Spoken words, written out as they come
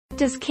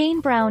Does Kane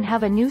Brown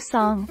have a new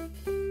song?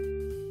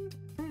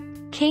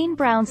 Kane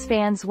Brown's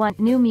fans want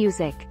new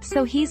music,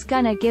 so he's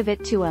gonna give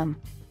it to 'em.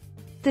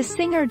 The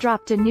singer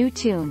dropped a new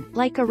tune,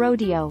 Like a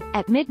Rodeo,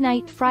 at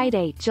midnight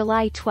Friday,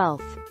 July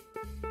 12th.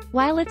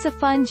 While it's a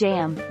fun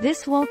jam,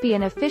 this won't be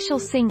an official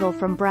single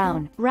from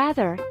Brown.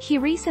 Rather, he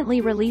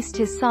recently released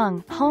his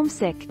song,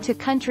 Homesick, to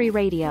country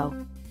radio.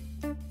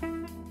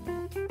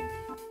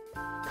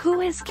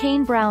 Who is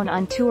Kane Brown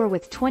on tour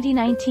with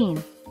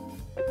 2019?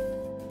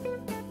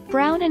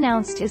 Brown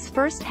announced his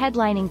first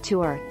headlining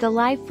tour, the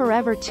Live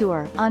Forever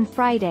Tour, on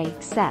Friday,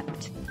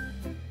 Sept.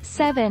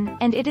 7,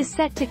 and it is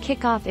set to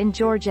kick off in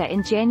Georgia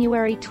in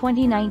January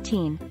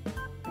 2019.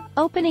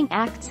 Opening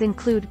acts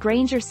include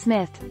Granger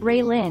Smith,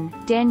 Ray Lynn,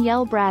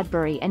 Danielle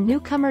Bradbury and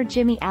newcomer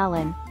Jimmy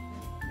Allen.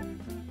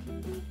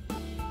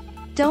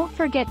 Don't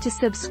forget to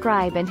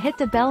subscribe and hit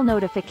the bell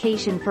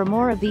notification for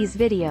more of these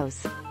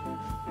videos.